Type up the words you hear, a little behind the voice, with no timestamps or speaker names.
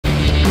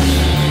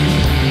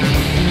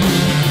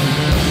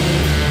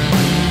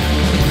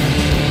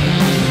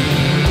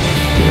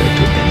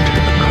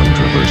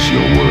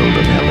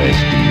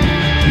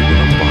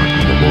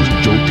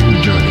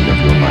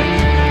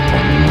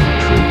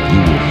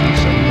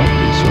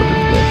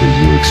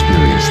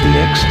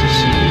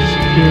ecstasies.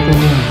 Feel the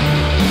wind,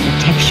 the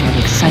texture of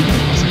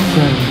excitement as it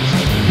grows.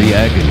 The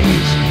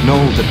agonies.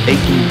 Know the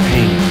aching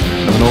pain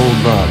of an old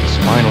love's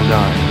final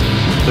dying.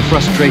 The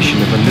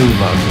frustration of a new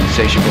love's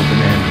insatiable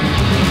demand.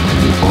 And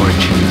the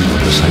orgies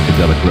with the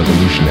psychedelic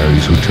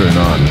revolutionaries who turn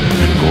on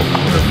and go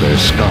out of their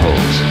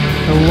skulls.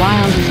 The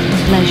wildest of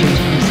pleasures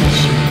possess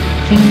you.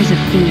 Fingers of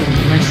fear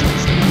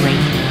mercilessly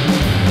rape.